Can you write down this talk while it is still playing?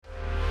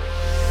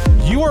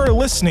You are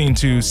listening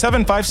to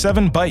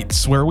 757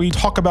 Bytes, where we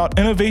talk about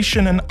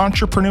innovation and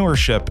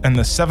entrepreneurship in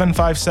the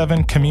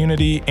 757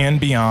 community and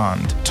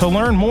beyond. To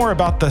learn more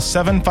about the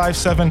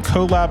 757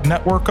 Collab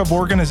network of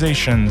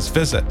organizations,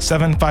 visit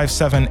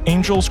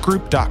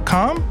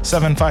 757angelsgroup.com,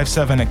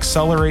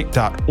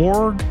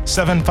 757accelerate.org,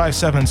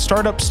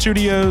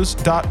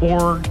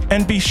 757startupstudios.org,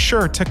 and be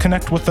sure to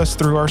connect with us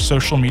through our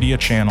social media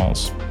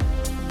channels.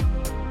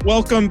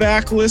 Welcome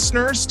back,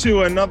 listeners,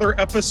 to another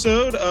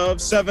episode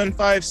of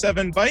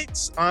 757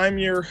 Bytes. I'm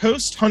your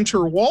host,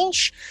 Hunter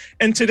Walsh,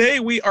 and today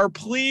we are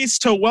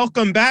pleased to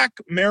welcome back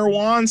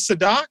Marouane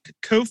Sadoq,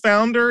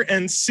 co-founder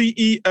and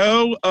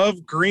CEO of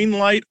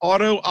Greenlight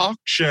Auto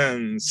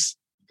Auctions.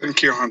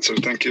 Thank you, Hunter.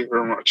 Thank you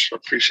very much. I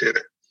appreciate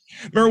it.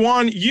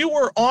 Marouane, you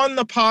were on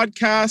the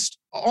podcast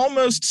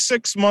almost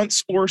 6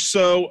 months or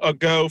so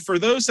ago. For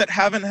those that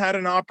haven't had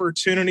an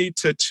opportunity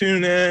to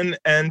tune in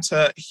and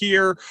to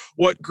hear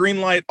what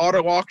Greenlight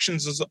Auto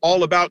Auctions is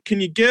all about,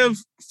 can you give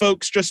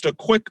folks just a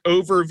quick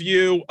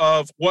overview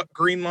of what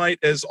Greenlight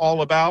is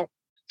all about?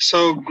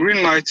 So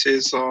Greenlight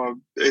is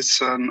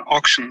it's an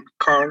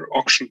car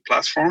auction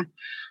platform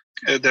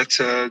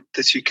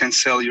that you can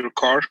sell your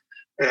car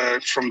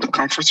from the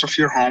comforts of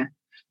your home,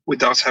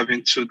 without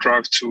having to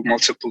drive to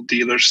multiple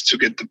dealers to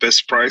get the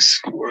best price.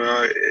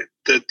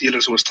 The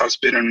dealers will start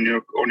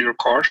bidding on your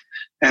car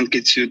and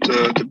get you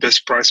the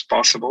best price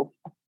possible,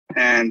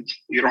 and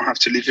you don't have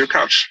to leave your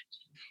couch.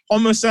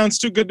 Almost sounds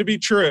too good to be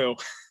true.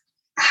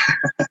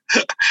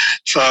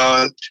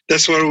 So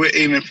that's what we're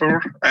aiming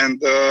for,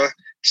 and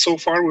so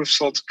far we've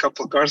sold a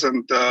couple of cars,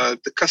 and the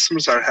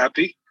customers are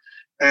happy,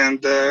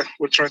 and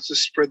we're trying to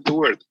spread the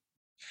word.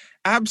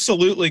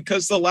 Absolutely,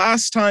 because the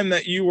last time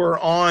that you were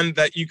on,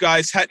 that you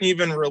guys hadn't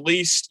even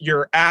released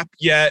your app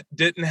yet,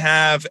 didn't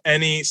have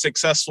any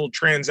successful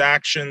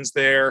transactions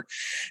there.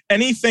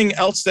 Anything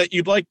else that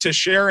you'd like to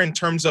share in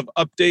terms of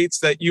updates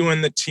that you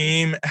and the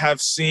team have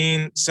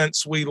seen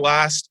since we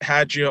last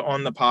had you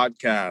on the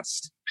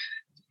podcast?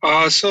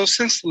 So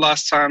since the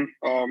last time,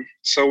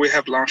 so we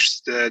have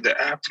launched the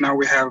app. Now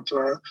we have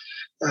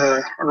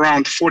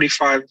around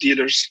 45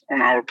 dealers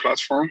on our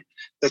platform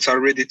that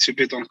are ready to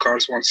bid on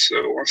cars once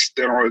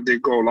they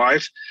go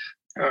live.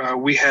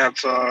 We have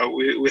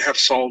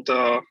sold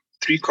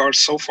 3 cars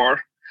so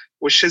far,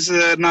 which is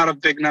not a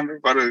big number,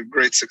 but a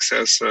great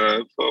success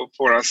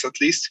for us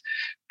at least.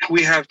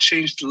 We have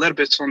changed a little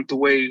bit on the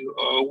way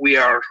we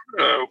are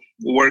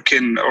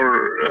working,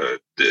 or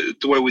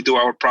the way we do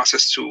our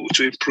process to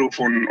improve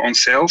on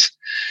sales.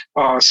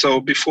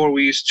 So before,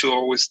 we used to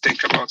always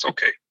think about,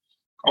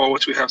 all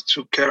what we have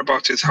to care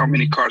about is how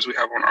many cars we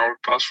have on our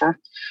platform.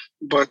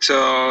 But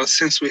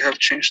since we have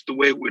changed the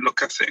way we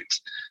look at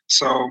things,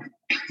 so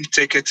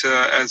take it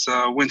as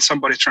when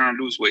somebody trying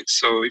to lose weight.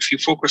 So if you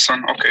focus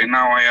on,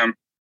 now I am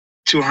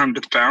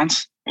 200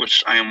 pounds,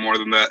 which I am more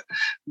than that,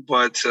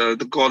 but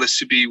the goal is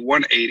to be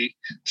 180.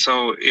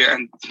 So,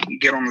 and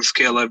get on the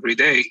scale every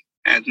day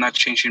and not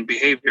changing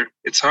behavior.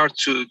 It's hard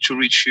to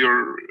reach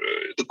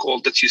the goal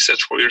that you set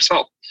for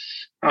yourself.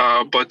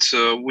 But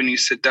when you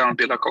sit down and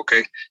be like,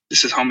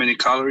 this is how many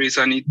calories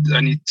I need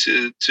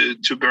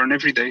to burn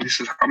every day.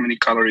 This is how many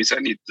calories I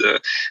need to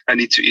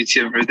eat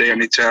every day. I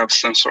need to have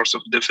some sort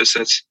of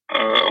deficits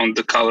on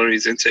the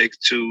calories intake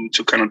to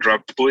kind of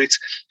drop the weight.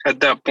 At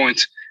that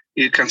point,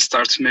 you can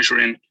start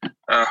measuring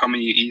how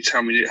many you eat,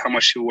 how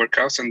much you work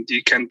out, and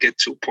you can get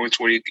to a point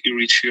where you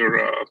reach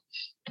your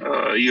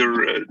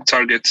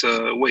target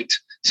weight.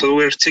 So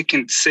we're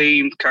taking the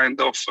same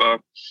kind of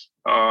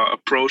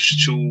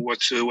approach to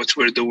what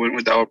we're doing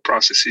with our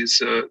processes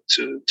to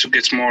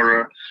get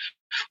more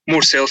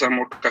sales and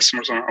more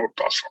customers on our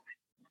platform.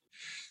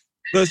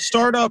 The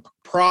startup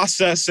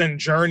process and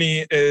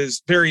journey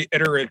is very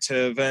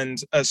iterative,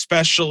 and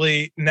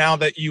especially now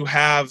that you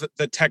have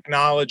the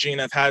technology and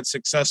have had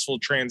successful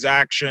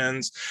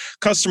transactions,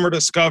 customer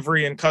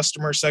discovery and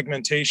customer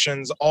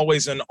segmentation is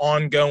always an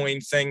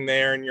ongoing thing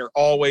there, and you're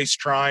always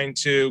trying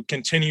to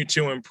continue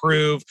to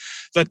improve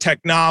the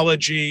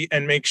technology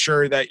and make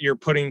sure that you're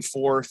putting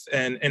forth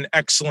an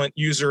excellent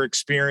user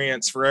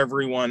experience for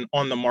everyone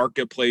on the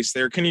marketplace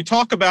there. Can you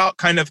talk about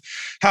kind of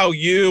how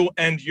you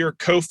and your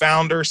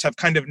co-founders have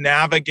kind of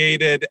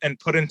navigated and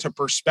put into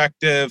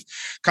perspective,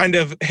 kind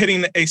of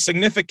hitting a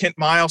significant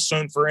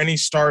milestone for any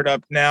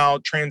startup now,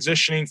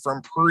 transitioning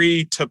from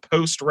pre to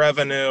post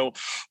revenue,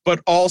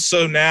 but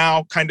also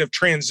now kind of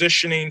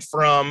transitioning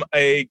from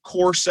a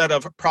core set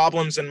of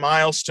problems and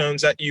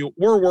milestones that you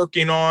were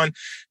working on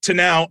to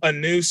now a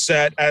new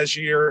set as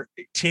your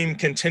team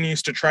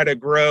continues to try to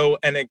grow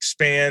and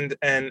expand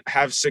and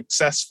have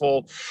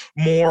successful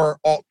more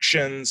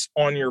auctions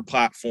on your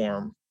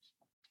platform?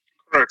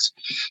 Correct.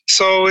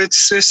 So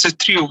it's the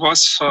 3 of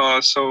us.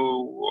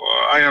 So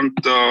I am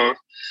the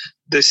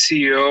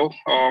CEO.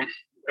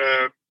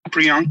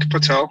 Priyank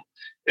Patel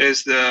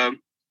is the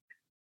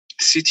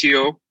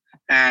CTO,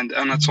 and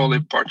Anatoly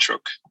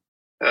Parchuk,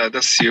 the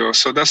CEO.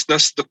 So that's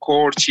the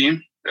core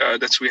team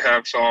that we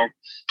have.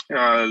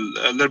 A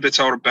little bit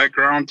our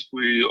background.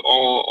 We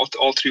all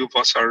 3 of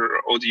us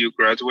are ODU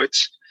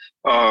graduates.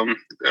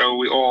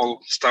 We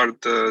all started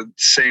the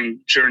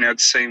same journey at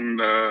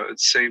the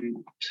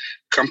same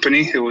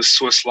company. It was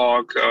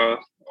Swisslog.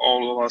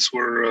 All of us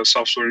were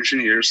software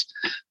engineers,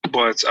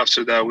 but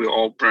after that, we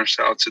all branched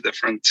out to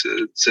different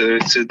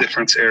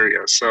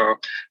areas. So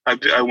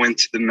I went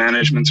to the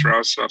management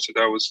route. So after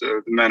that, I was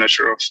the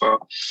manager of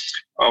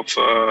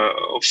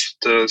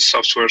the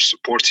software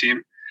support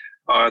team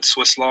at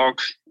Swisslog.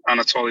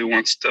 Anatoly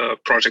went the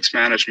project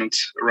management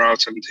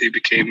route, and he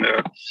became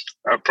a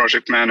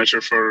project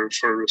manager for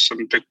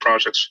some big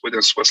projects within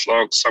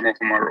Swisslog. Some of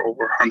them are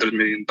over $100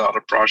 million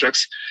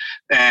projects.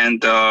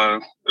 And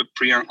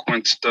Priyank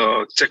went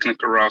the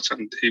technical route,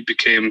 and he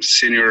became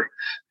senior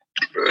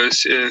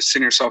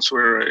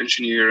software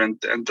engineer and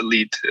the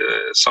lead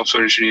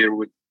software engineer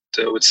with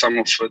some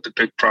of the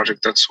big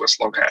project that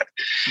Swisslog had.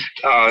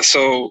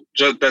 So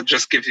that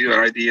just gives you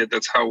an idea.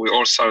 That's how we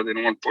all started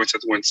in one point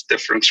that went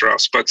different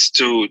routes. But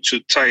to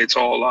tie it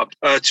all up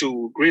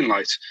to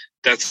Greenlight,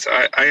 that's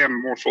I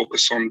am more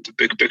focused on the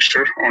big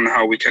picture on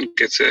how we can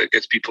get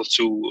people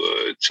to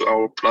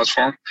our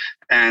platform,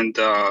 and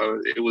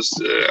I was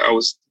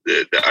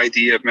the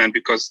idea, man,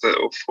 because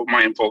of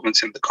my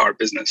involvement in the car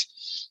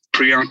business.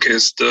 Priyank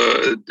is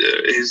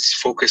his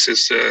focus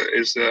is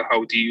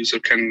how the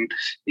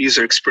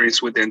user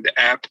experience within the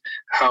app,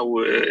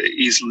 how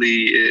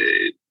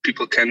easily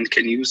people can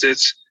use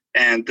it,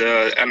 and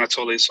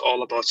Anatoly is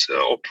all about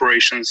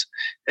operations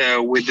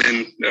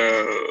within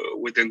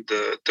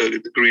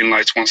the green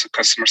light once a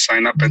customer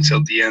sign up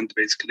until the end,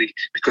 basically,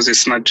 because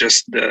it's not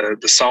just the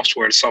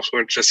software.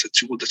 Software is just a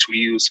tool that we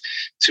use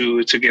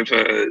to give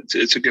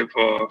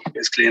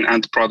basically an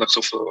end product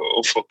of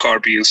a car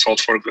being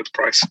sold for a good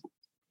price.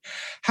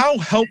 How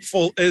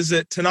helpful is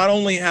it to not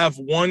only have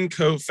one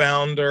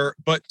co-founder,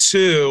 but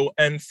two,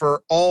 and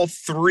for all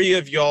three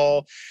of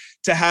y'all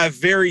to have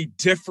very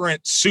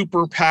different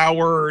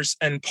superpowers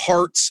and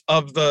parts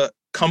of the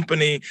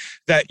company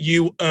that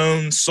you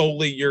own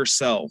solely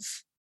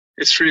yourself?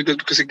 It's really good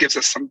because it gives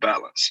us some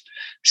balance.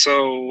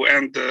 So,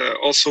 and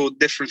also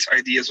different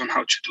ideas on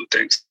how to do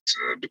things.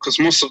 Because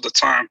most of the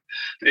time,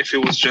 if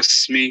it was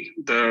just me,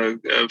 the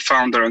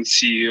founder and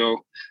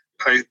CEO,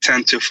 I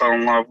tend to fall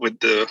in love with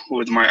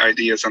my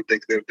ideas and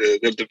think they're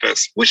the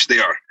best, which they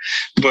are.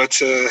 But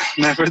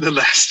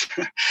nevertheless,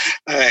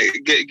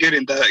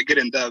 getting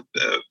that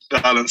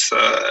balance,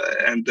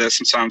 and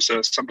sometimes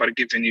somebody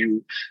giving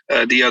you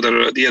the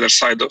other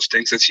side of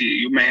things that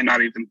you may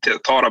not even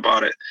thought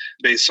about it,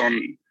 based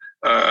on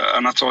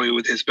Anatoly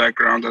with his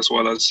background as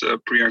well as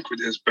Priyank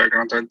with his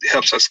background, and it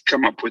helps us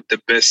come up with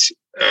the best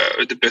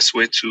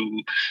way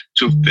to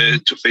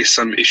face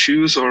some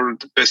issues, or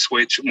the best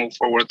way to move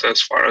forward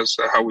as far as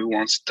how we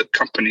want the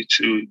company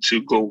to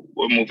go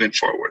moving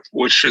forward,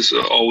 which is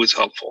always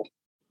helpful.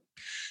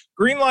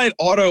 Greenlight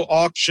Auto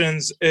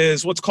Auctions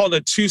is what's called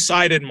a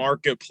two-sided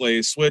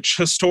marketplace, which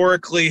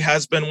historically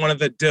has been one of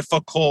the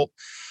difficult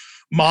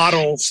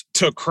models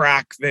to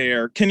crack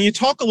there. Can you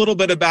talk a little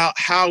bit about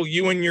how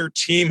you and your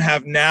team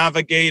have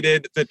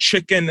navigated the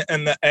chicken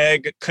and the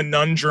egg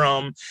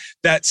conundrum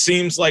that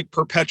seems like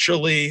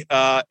perpetually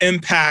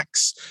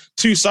impacts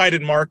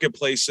two-sided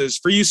marketplaces?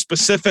 For you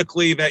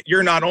specifically, that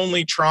you're not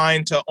only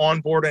trying to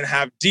onboard and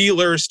have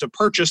dealers to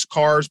purchase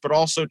cars, but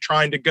also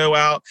trying to go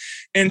out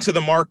into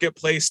the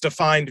marketplace to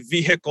find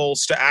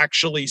vehicles to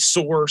actually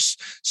source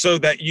so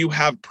that you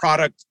have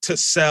product to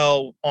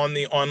sell on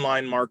the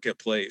online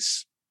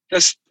marketplace.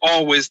 That's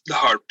always the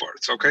hard part,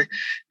 okay?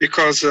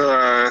 Because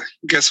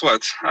guess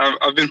what?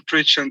 I've been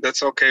preaching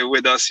that's okay,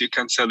 with us you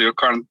can sell your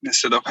car.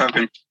 Instead of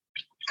having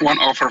one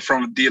offer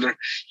from a dealer,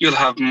 you'll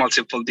have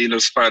multiple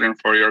dealers fighting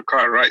for your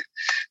car, right?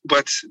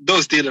 But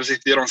those dealers,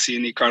 if they don't see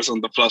any cars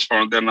on the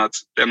platform, they're not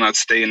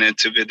staying in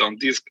to bid on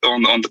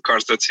the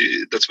cars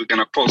that we're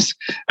gonna post.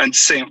 And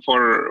same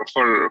for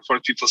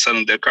people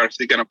selling their car. If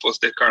they're gonna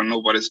post their car,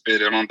 nobody's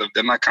bidding on them.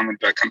 They're not coming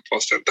back and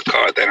posting the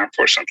car then,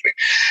 unfortunately.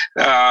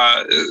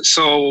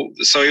 So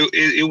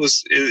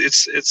it's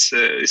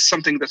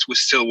something that we're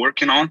still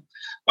working on,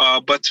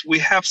 but we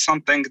have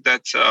something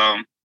that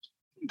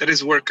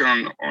is working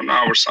on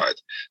our side.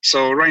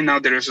 So right now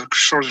there is a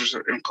shortage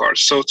in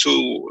cars. So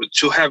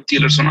to have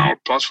dealers on our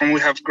platform,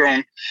 we have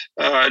grown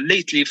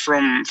lately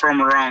from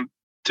around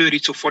 30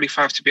 to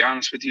 45, to be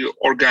honest with you,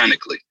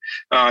 organically.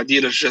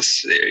 Dealers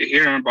just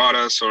hearing about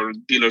us, or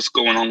dealers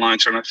going online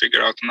trying to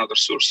figure out another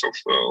source of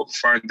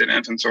finding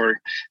inventory,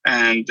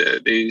 and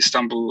they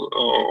stumble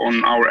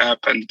on our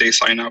app and they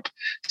sign up.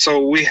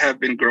 So we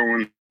have been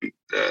growing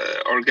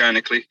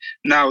organically.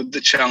 Now the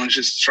challenge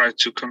is to try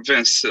to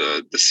convince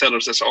the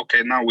sellers that,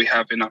 okay, now we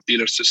have enough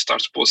dealers to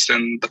start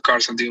posting the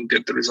cars and you'll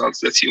get the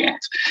results that you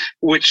want,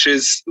 which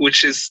is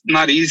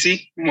not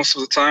easy most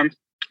of the time,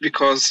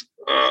 because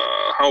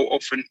how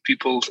often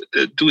people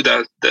do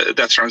that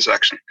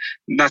transaction.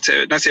 Not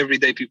every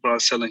day people are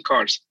selling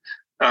cars.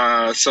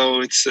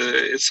 So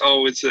it's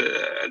always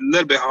a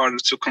little bit harder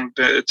to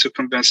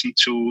convince them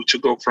to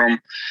go from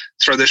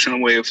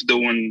traditional way of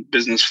doing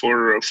business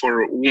for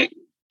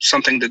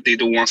something that they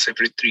do once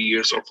every 3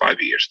 years or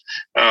 5 years.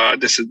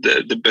 This is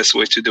the best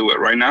way to do it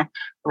right now,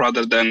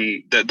 rather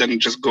than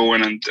just go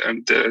in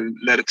and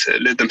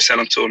let them sell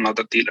them to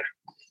another dealer.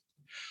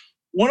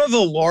 One of the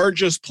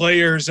largest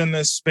players in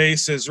this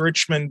space is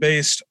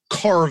Richmond-based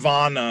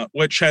Carvana,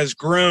 which has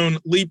grown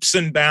leaps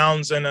and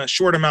bounds in a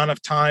short amount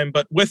of time.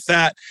 But with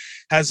that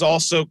has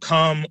also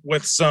come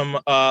with some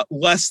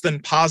less than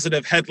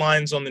positive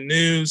headlines on the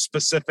news,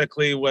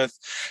 specifically with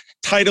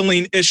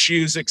titling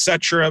issues,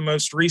 etc.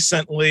 Most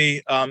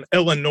recently,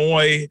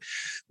 Illinois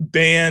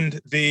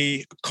banned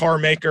the car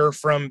maker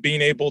from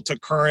being able to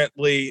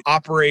currently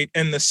operate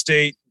in the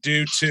state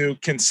due to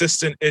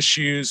consistent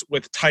issues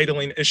with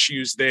titling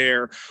issues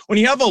there. When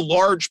you have a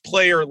large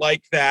player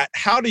like that,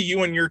 how do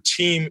you and your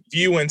team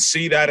view and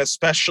see that,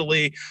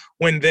 especially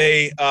when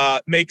they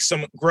make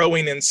some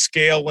growing and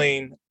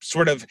scaling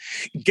sort of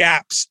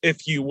gaps,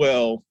 if you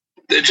will?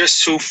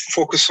 Just to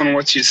focus on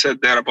what you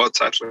said there about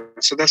titling.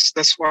 So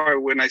that's why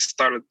when I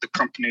started the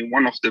company,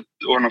 one of the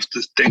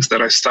things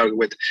that I started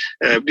with,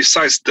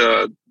 besides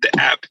the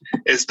app,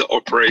 is the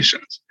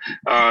operations.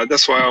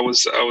 That's why I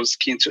was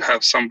keen to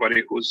have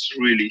somebody who's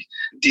really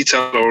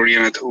detail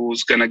oriented,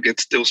 who's gonna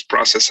get those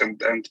process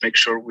and make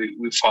sure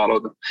we follow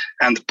them.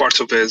 And part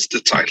of it is the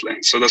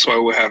titling. So that's why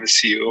we have a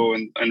CEO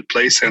in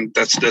place, and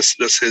that's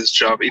his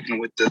job. Even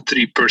with the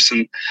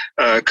 3-person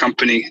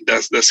company,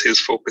 that's his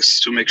focus,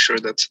 to make sure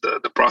that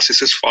the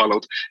process is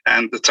followed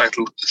and the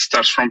title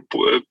starts from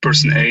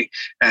person A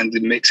and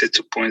it makes it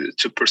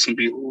to person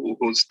B,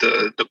 who's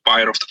the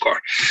buyer of the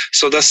car.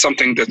 So that's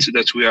something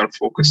that we are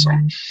focused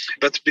on.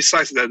 But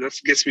besides that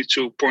gets me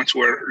to a point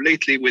where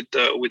lately with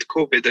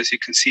COVID, as you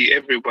can see,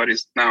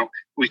 everybody's now,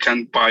 we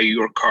can buy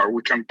your car.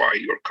 We can buy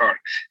your car.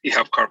 You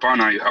have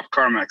Carvana, you have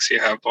CarMax, you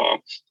have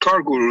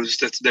Car Gurus.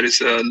 That there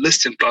is a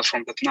listing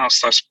platform that now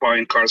starts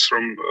buying cars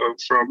from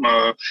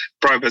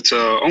private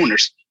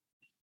owners.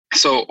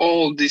 So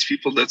all these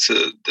people that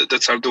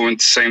are doing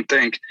the same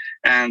thing,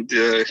 and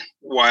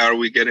why are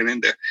we getting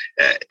in there?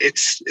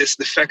 It's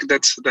the fact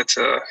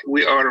that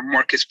we are a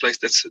marketplace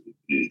that's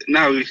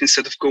now,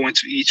 instead of going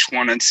to each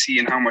one and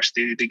seeing how much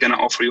they're gonna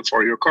offer you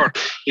for your car,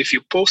 if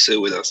you post it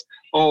with us,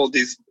 all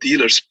these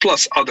dealers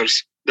plus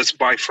others that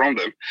buy from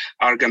them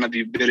are gonna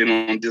be bidding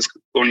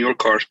on your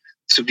car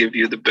to give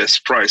you the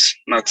best price,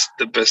 not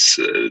the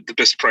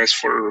best price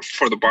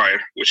for the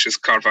buyer, which is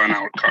Carvana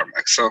or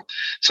CarMax.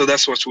 So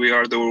that's what we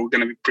are. Though we're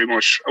going to be pretty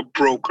much a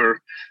broker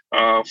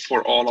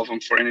for all of them.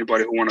 For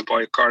anybody who want to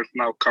buy a car,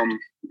 now come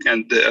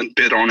and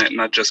bid on it,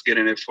 not just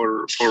getting it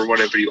for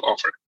whatever you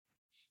offer.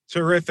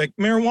 Terrific.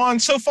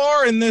 Marouane, so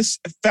far in this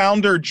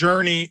founder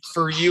journey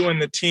for you and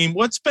the team,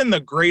 what's been the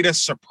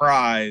greatest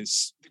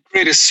surprise?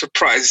 Greatest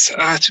surprise,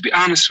 to be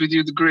honest with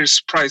you, the greatest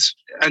surprise,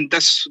 and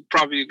that's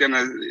probably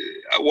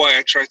why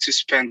I try to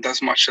spend as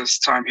much as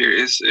time here,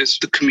 is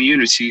the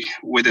community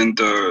within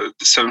the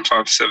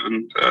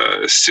 757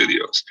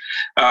 studios.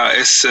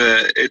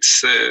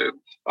 It's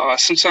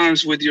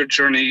sometimes with your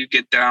journey you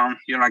get down,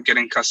 you're not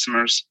getting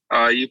customers,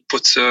 you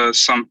put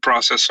some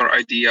process or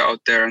idea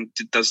out there and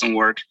it doesn't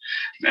work,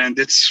 and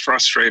it's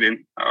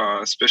frustrating,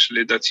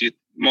 especially that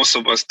most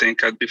of us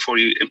think that before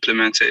you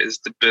implement it is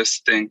the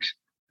best thing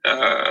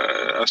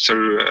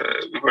after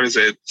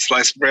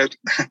sliced bread.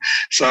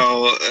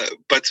 So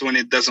but when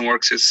it doesn't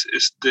work,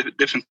 it's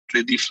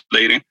definitely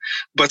deflating.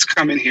 But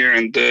coming here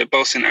and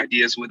bouncing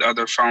ideas with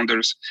other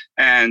founders,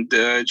 and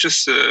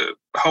just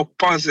how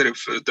positive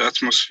the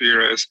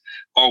atmosphere is,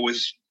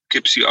 always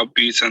keeps you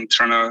upbeat and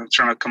trying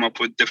to come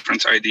up with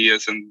different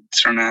ideas and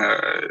trying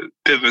to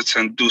pivot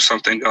and do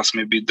something else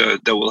maybe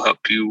that will help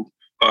you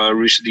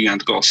reach the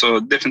end goal. So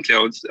definitely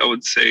I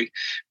would say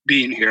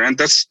being here, and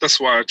that's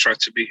why I try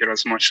to be here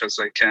as much as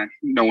I can,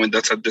 knowing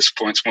that at this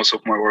point most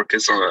of my work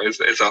is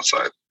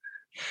outside.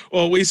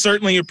 Well, we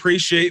certainly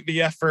appreciate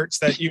the efforts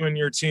that you and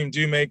your team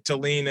do make to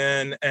lean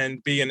in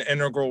and be an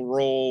integral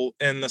role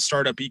in the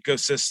startup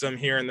ecosystem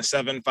here in the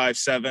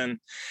 757.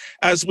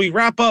 As we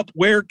wrap up,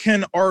 where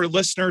can our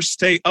listeners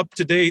stay up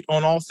to date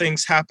on all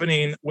things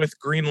happening with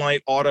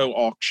Greenlight Auto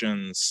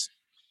Auctions?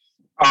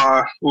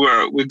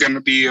 We're going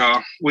to be,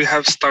 we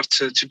have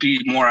started to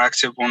be more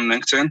active on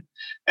LinkedIn.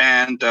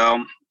 And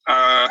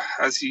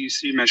as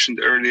you mentioned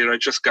earlier, I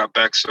just got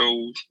back.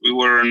 So we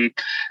were in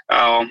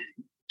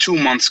 2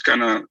 months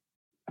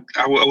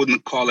I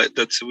wouldn't call it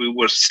that we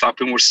were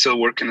stopping. We're still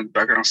working in the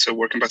background, still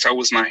working, but I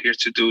was not here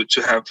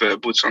to have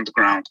boots on the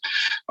ground.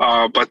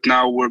 But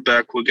now we're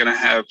back. We're going to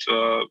have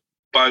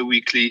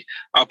bi-weekly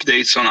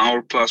updates on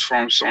our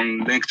platforms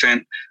on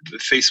LinkedIn,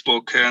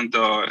 Facebook, and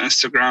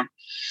Instagram.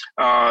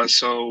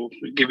 So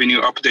giving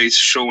you updates,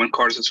 showing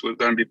cars that we're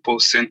going to be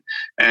posting,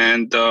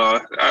 and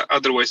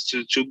other ways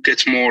to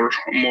get more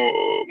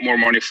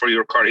money for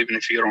your car, even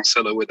if you don't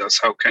sell it with us.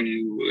 How can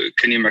you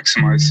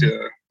maximize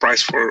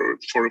price for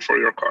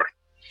your car?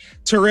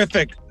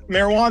 Terrific.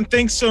 Marouane,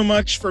 thanks so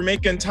much for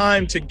making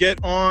time to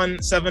get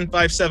on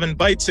 757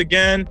 Bytes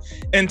again.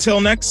 Until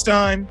next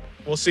time,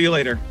 we'll see you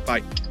later.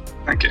 Bye.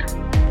 Thank you.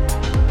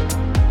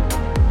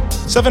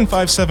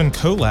 757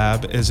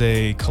 CoLab is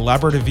a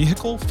collaborative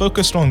vehicle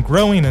focused on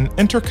growing an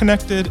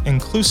interconnected,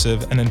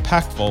 inclusive, and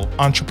impactful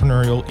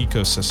entrepreneurial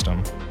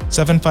ecosystem.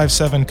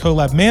 757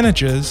 CoLab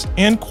manages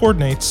and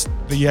coordinates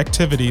the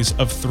activities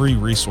of 3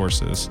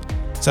 resources: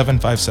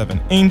 757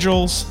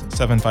 Angels,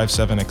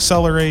 757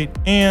 Accelerate,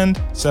 and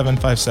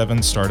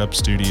 757 Startup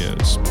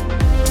Studios.